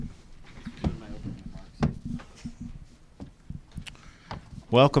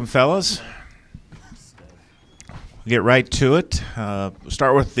Welcome, fellas. We'll get right to it. We'll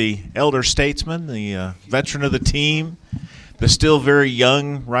start with the elder statesman, the veteran of the team, the still very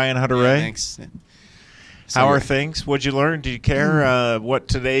young Ryan Hunter-Reay. Yeah, thanks. How are things? What'd you learn? Did you care what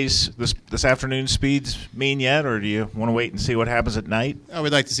this afternoon's speeds mean yet, or do you want to wait and see what happens at night? Oh,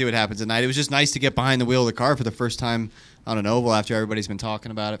 we'd like to see what happens at night. It was just nice to get behind the wheel of the car for the first time on an oval after everybody's been talking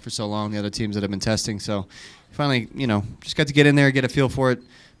about it for so long, the other teams that have been testing. So finally, just got to get in there, get a feel for it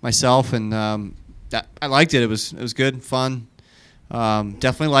myself, and I liked it. It was good, fun.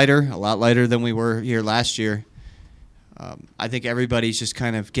 Definitely lighter, a lot lighter than we were here last year. I think everybody's just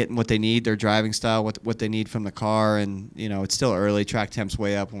kind of getting what they need, their driving style, what they need from the car, and it's still early. Track temp's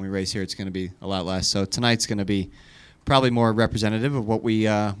way up. When we race here, it's going to be a lot less. So tonight's going to be probably more representative of what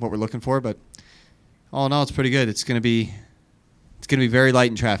we're looking for. But all in all, it's pretty good. It's going to be very light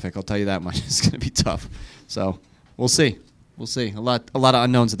in traffic. I'll tell you that much. It's going to be tough. So we'll see. We'll see. A lot of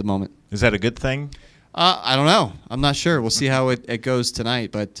unknowns at the moment. Is that a good thing? I don't know. I'm not sure. We'll see how it goes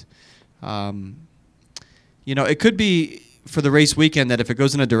tonight, but. It could be for the race weekend that if it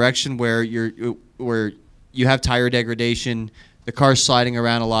goes in a direction where you have tire degradation, the car's sliding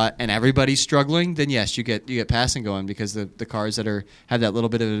around a lot, and everybody's struggling, then yes, you get passing going because the cars that have that little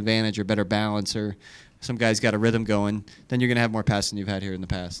bit of advantage or better balance or some guys got a rhythm going, then you're going to have more passing you've had here in the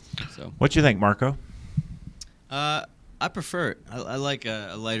past. So, what do you think, Marco? I prefer it. I like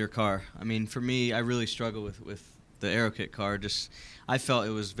a lighter car. I mean, for me, I really struggle with the AeroKit car. I felt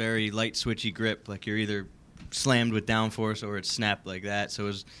it was very light, switchy grip, like you're either slammed with downforce or it's snapped like that. So it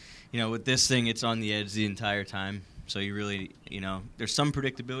was, with this thing, it's on the edge the entire time. So you really, there's some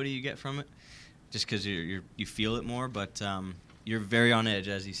predictability you get from it, just because you feel it more. But you're very on edge,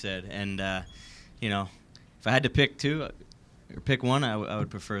 as he said. And if I had to pick two or pick one, I would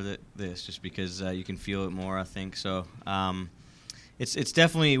prefer this, just because you can feel it more, I think. So it's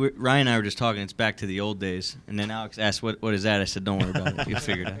definitely, Ryan and I were just talking. It's back to the old days. And then Alex asked, "What is that?" I said, "Don't worry about it. You'll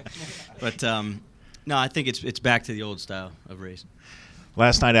figure it out." But no, I think it's back to the old style of racing.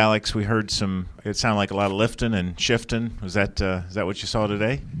 Last night, Alex, we heard it sounded like a lot of lifting and shifting. Is that what you saw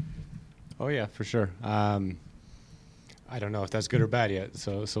today? Oh, yeah, for sure. I don't know if that's good or bad yet,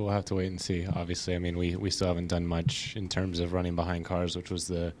 so we'll have to wait and see. Obviously, I mean, we still haven't done much in terms of running behind cars, which was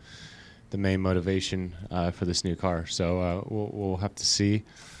the main motivation for this new car. So we'll have to see.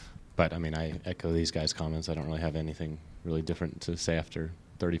 But, I mean, I echo these guys' comments. I don't really have anything really different to say after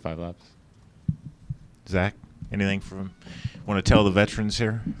 35 laps. Zach, anything want to tell the veterans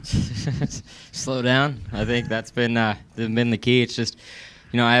here? Slow down. I think that's been the key. It's just,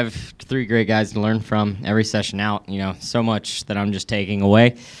 I have three great guys to learn from every session out. So much that I'm just taking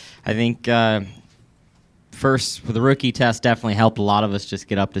away. I think first, with the rookie test, definitely helped a lot of us just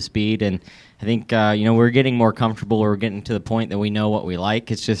get up to speed. And I think, we're getting more comfortable. We're getting to the point that we know what we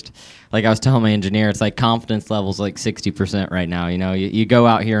like. It's just, like I was telling my engineer, it's like confidence level's like 60% right now. You go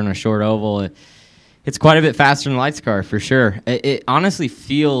out here in a short oval, it's quite a bit faster than the lights car, for sure. It honestly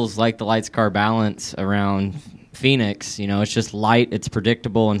feels like the lights car balance around Phoenix. It's just light. It's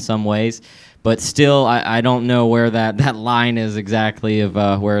predictable in some ways. But still, I don't know where that line is exactly of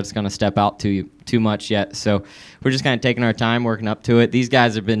where it's going to step out too much yet. So we're just kind of taking our time, working up to it. These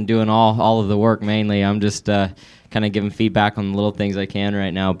guys have been doing all of the work mainly. I'm just kind of giving feedback on the little things I can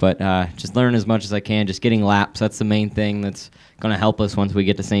right now. But just learn as much as I can, just getting laps. That's the main thing that's going to help us once we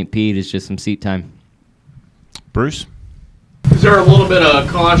get to St. Pete is just some seat time. Bruce? Is there a little bit of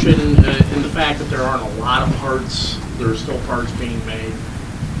caution in the fact that there aren't a lot of parts? There are still parts being made.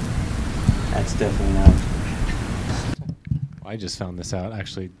 That's definitely not. I just found this out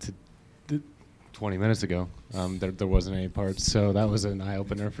actually 20 minutes ago. There wasn't any parts, so that was an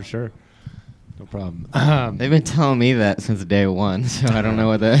eye-opener for sure. No problem. They've been telling me that since day one, so I don't know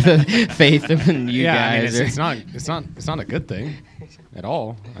what the faith in you guys. I mean, it's not a good thing at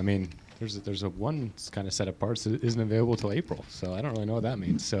all. I mean, there's a one kind of set of parts that isn't available till April, so I don't really know what that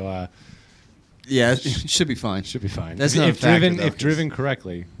means. So yeah, it should be fine. Should be fine. That's not a factor, though, if driven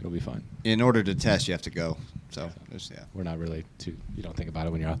correctly, it'll be fine. In order to test, you have to go. So we're not really you don't think about it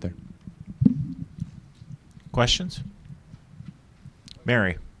when you're out there. Questions?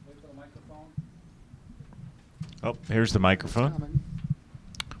 Mary. Oh, here's the microphone.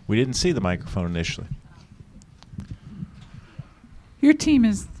 We didn't see the microphone initially. Your team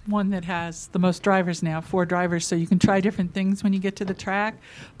is one that has the most drivers now, 4 drivers, so you can try different things when you get to the track.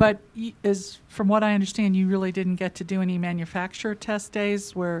 But from what I understand, you really didn't get to do any manufacturer test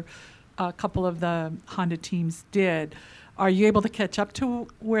days where a couple of the Honda teams did. Are you able to catch up to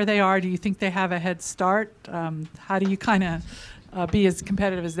where they are? Do you think they have a head start? How do you kind of be as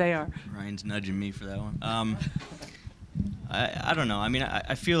competitive as they are? Ryan's nudging me for that one. I don't know. I mean,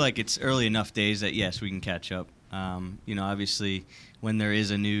 I feel like it's early enough days that, yes, we can catch up. Obviously, when there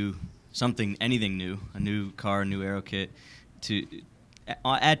is anything new, a new car, a new aero kit,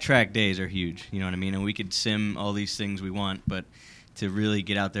 at track days are huge. You know what I mean? And we could sim all these things we want, but to really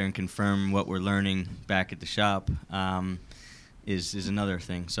get out there and confirm what we're learning back at the shop is another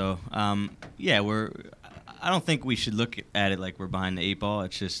thing. So, I don't think we should look at it like we're behind the 8 ball.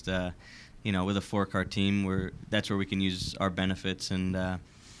 It's just, with a 4-car team, that's where we can use our benefits, and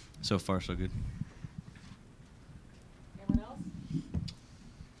so far, so good. Anyone else?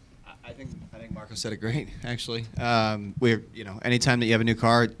 I think Marco said it great, actually. Anytime that you have a new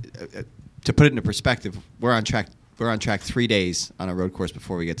car, to put it into perspective, we're on track 3 days on a road course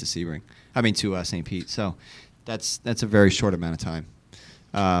before we get to Sebring. To St. Pete. So that's a very short amount of time.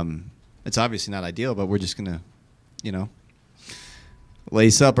 It's obviously not ideal, but we're just gonna,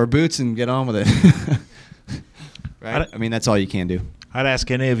 lace up our boots and get on with it. Right? That's all you can do. I'd ask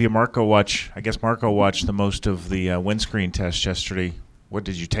any of you, Marco watched the most of the windscreen test yesterday. What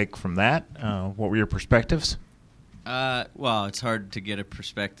did you take from that? What were your perspectives? Well, it's hard to get a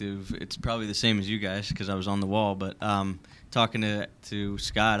perspective. It's probably the same as you guys because I was on the wall. But talking to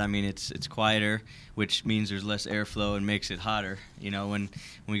Scott, it's quieter, which means there's less airflow and makes it hotter. When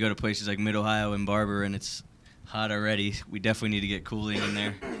we go to places like Mid-Ohio and Barber and it's hot already, we definitely need to get cooling in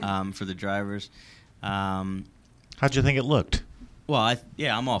there for the drivers. How'd you think it looked? Well,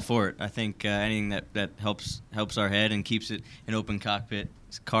 I'm all for it. I think anything that helps our head and keeps it an open cockpit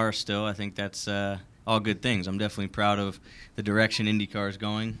car still, I think that's all good things. I'm definitely proud of the direction IndyCar is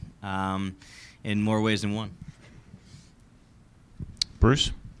going in more ways than one.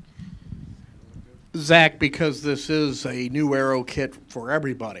 Bruce? Zach, because this is a new aero kit for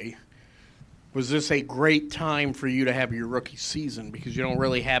everybody, was this a great time for you to have your rookie season? Because you don't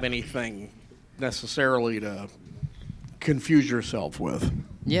really have anything necessarily to confuse yourself with.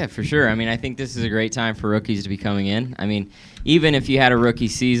 Yeah, for sure. I think this is a great time for rookies to be coming in. Even if you had a rookie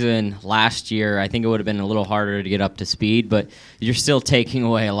season last year, I think it would have been a little harder to get up to speed, but you're still taking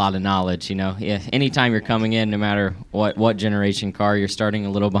away a lot of knowledge, Yeah, anytime you're coming in, no matter what generation car, you're starting a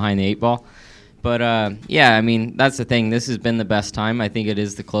little behind the 8 ball. But, that's the thing. This has been the best time. I think it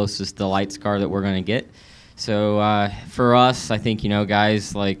is the closest to lights car that we're going to get. So for us, I think,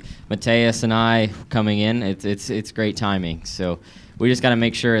 guys like Mateus and I coming in, it's great timing. So we just got to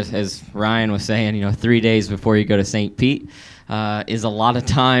make sure, as Ryan was saying, 3 days before you go to St. Pete is a lot of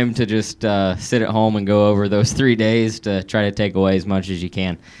time to just sit at home and go over those 3 days to try to take away as much as you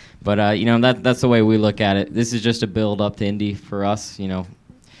can. But, that's the way we look at it. This is just a build up to Indy for us,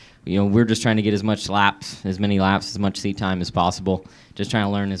 we're just trying to get as much laps, as much seat time as possible. Just trying to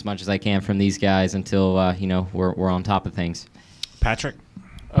learn as much as I can from these guys until we're on top of things. Patrick,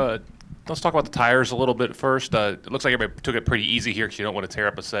 let's talk about the tires a little bit first. It looks like everybody took it pretty easy here because you don't want to tear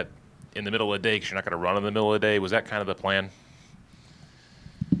up a set in the middle of the day because you're not going to run in the middle of the day. Was that kind of the plan?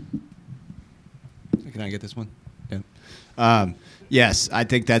 Can I get this one? Yeah. Yes, I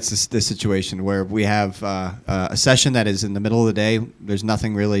think that's the situation where we have a session that is in the middle of the day. There's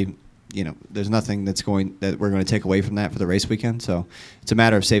nothing really, there's nothing that we're going to take away from that for the race weekend. So it's a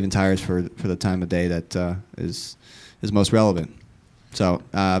matter of saving tires for the time of day that is most relevant. So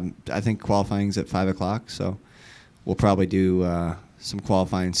I think qualifying's at 5 o'clock. So we'll probably do some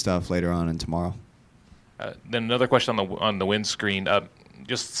qualifying stuff later on and tomorrow. Then another question on the windscreen.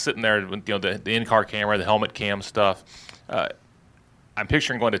 Just sitting there with the in-car camera, the helmet cam stuff. I'm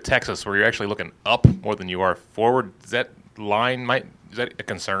picturing going to Texas where you're actually looking up more than you are forward. Is that a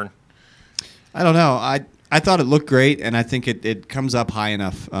concern? I don't know. I thought it looked great, and I think it comes up high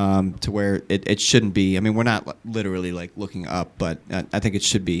enough to where it shouldn't be. We're not literally looking up, but I think it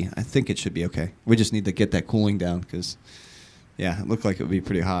should be. I think it should be okay. We just need to get that cooling down because, it looked like it would be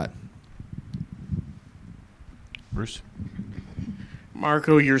pretty hot. Bruce?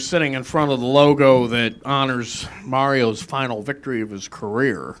 Marco, you're sitting in front of the logo that honors Mario's final victory of his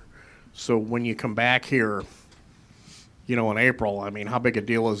career. So when you come back here, in April, how big a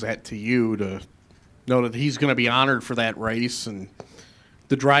deal is that to you to know that he's going to be honored for that race and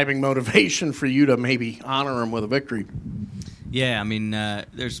the driving motivation for you to maybe honor him with a victory? Yeah,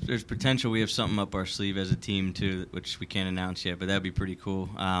 there's potential we have something up our sleeve as a team too, which we can't announce yet, but that'd be pretty cool.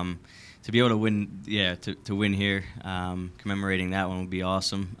 To be able to win, to win here, commemorating that one would be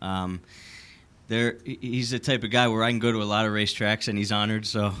awesome. He's the type of guy where I can go to a lot of racetracks and he's honored.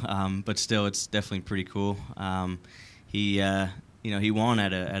 So, but still, it's definitely pretty cool. He won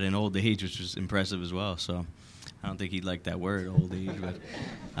at an old age, which was impressive as well. So, I don't think he'd like that word, old age, but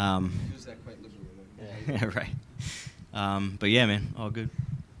Use that quite liberally. yeah, right. But yeah, man, all good.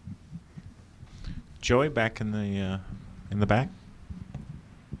 Joey, back in the in the back.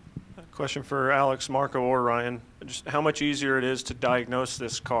 Question for Alex, Marco, or Ryan. Just how much easier it is to diagnose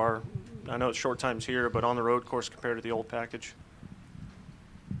this car. I know it's short times here, but on the road course compared to the old package.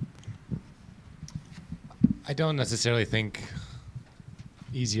 I don't necessarily think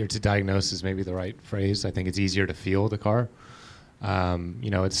easier to diagnose is maybe the right phrase. I think it's easier to feel the car.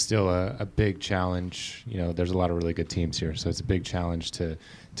 It's still a big challenge. There's a lot of really good teams here, so it's a big challenge to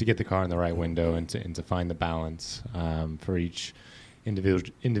get the car in the right window and to find the balance for each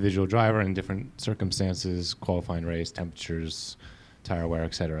individual driver in different circumstances, qualifying race, temperatures, tire wear,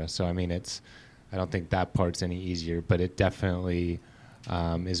 etc. So I don't think that part's any easier, but it definitely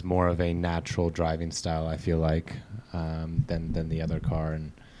is more of a natural driving style, I feel like, than the other car,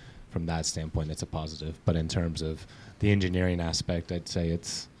 and from that standpoint, it's a positive. But in terms of the engineering aspect, I'd say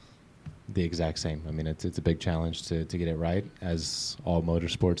it's the exact same. I mean, it's a big challenge to get it right, as all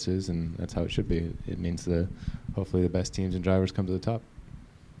motorsports is, and that's how it should be. It means hopefully the best teams and drivers come to the top.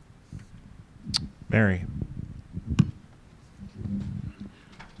 Mary.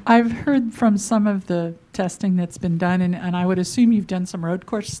 I've heard from some of the testing that's been done, and I would assume you've done some road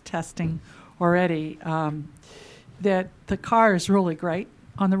course testing already, that the car is really great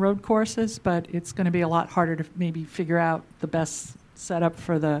on the road courses, but it's going to be a lot harder to maybe figure out the best setup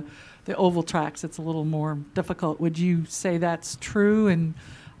for the oval tracks. It's a little more difficult. Would you say that's true? And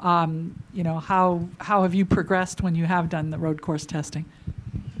how have you progressed when you have done the road course testing?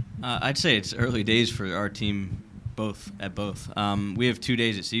 I'd say it's early days for our team, both. We have 2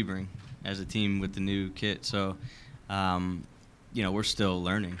 days at Sebring as a team with the new kit, so we're still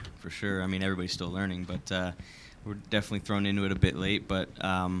learning for sure. I mean, everybody's still learning, but we're definitely thrown into it a bit late. But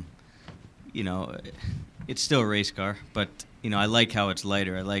it's still a race car. But I like how it's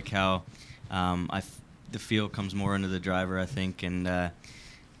lighter. I like how the feel comes more into the driver, I think, and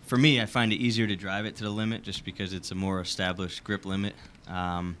for me, I find it easier to drive it to the limit just because it's a more established grip limit.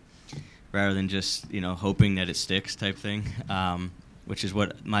 Rather than just hoping that it sticks type thing, which is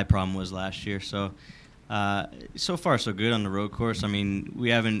what my problem was last year. So so far so good on the road course. I mean, we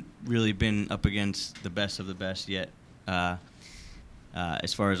haven't really been up against the best of the best yet,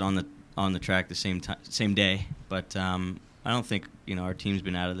 as far as on the track the same day. But I don't think our team's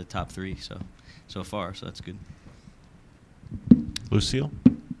been out of the top 3 so far. So that's good. Lucille.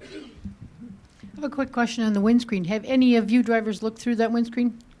 I have a quick question on the windscreen. Have any of you drivers looked through that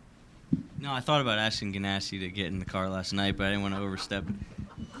windscreen? No, I thought about asking Ganassi to get in the car last night, but I didn't want to overstep.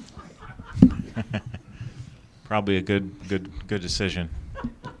 Probably a good decision.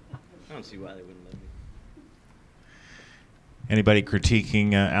 I don't see why they wouldn't let me. Anybody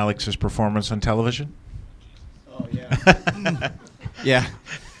critiquing Alex's performance on television? Oh, yeah. Yeah.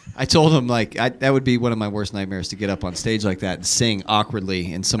 I told him, that would be one of my worst nightmares, to get up on stage like that and sing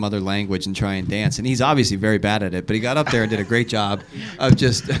awkwardly in some other language and try and dance. And he's obviously very bad at it, but he got up there and did a great job of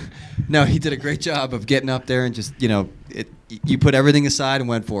he did a great job of getting up there and just, you put everything aside and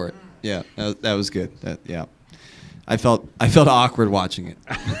went for it. Yeah, that was good. Yeah. I felt awkward watching it.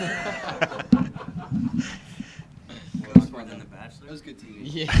 Awkward than The Bachelor? That was good TV.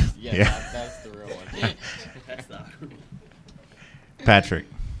 Yeah. That's the real one. That's the awkward. Patrick.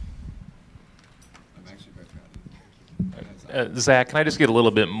 Zach, can I just get a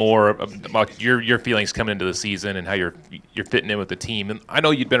little bit more about your feelings coming into the season and how you're fitting in with the team? And I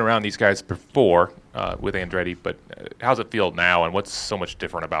know you'd been around these guys before with Andretti, but how's it feel now, and what's so much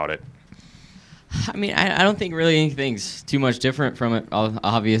different about it? I mean, I don't think really anything's too much different from it,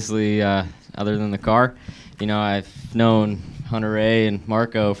 obviously, other than the car. I've known Hunter Ray and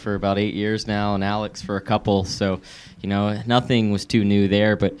Marco for about 8 years now, and Alex for a couple, so nothing was too new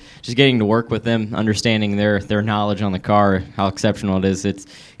there, but just getting to work with them, understanding their knowledge on the car, how exceptional it is,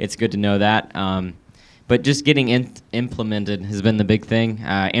 it's good to know that. But just getting implemented has been the big thing.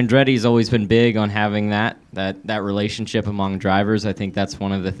 Andretti's always been big on having that relationship among drivers. I think that's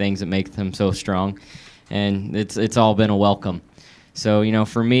one of the things that makes them so strong, and it's all been a welcome. So,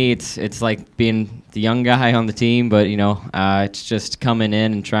 for me, it's like being the young guy on the team, but, it's just coming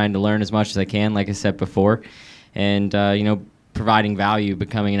in and trying to learn as much as I can, like I said before, and, providing value,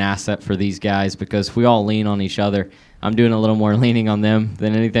 becoming an asset for these guys, because we all lean on each other. I'm doing a little more leaning on them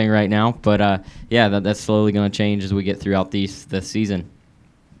than anything right now, but, that's slowly going to change as we get throughout the season.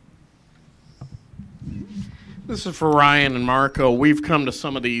 This is for Ryan and Marco. We've come to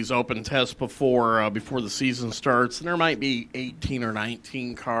some of these open tests before the season starts, and there might be 18 or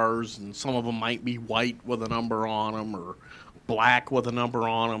 19 cars, and some of them might be white with a number on them or black with a number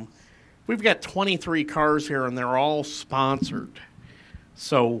on them. We've got 23 cars here, and they're all sponsored.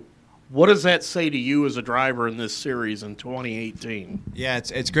 So What does that say to you as a driver in this series in 2018? Yeah,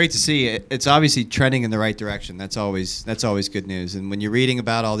 it's great to see. It's obviously trending in the right direction. That's always good news. And when you're reading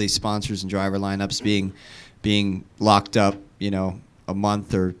about all these sponsors and driver lineups being locked up, a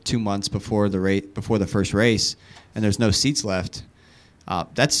month or 2 months before the first race, and there's no seats left,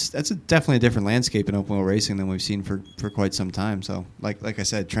 that's definitely a different landscape in open wheel racing than we've seen for quite some time. So, like I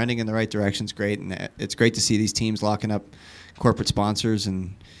said, trending in the right direction is great, and it's great to see these teams locking up corporate sponsors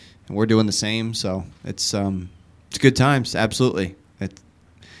and we're doing the same, so it's good times. Absolutely,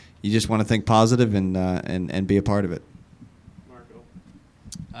 you just want to think positive and be a part of it. Marco?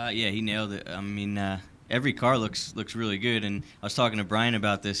 Yeah, he nailed it. I mean, every car looks really good, and I was talking to Brian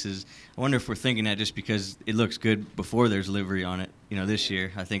about this. I wonder if we're thinking that just because it looks good before there's livery on it. This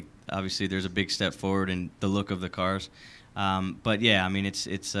year, I think obviously there's a big step forward in the look of the cars. But yeah, I mean,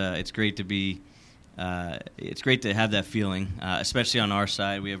 it's great to be. It's great to have that feeling, especially on our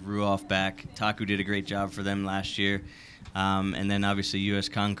side. We have Ruoff back. Taku did a great job for them last year. And then obviously U.S.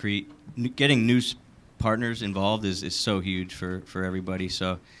 Concrete. Getting new partners involved is so huge for everybody.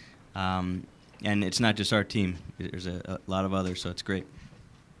 So, and it's not just our team. There's a lot of others, so it's great.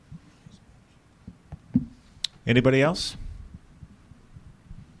 Anybody else?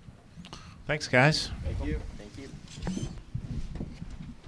 Thanks, guys. Thank you.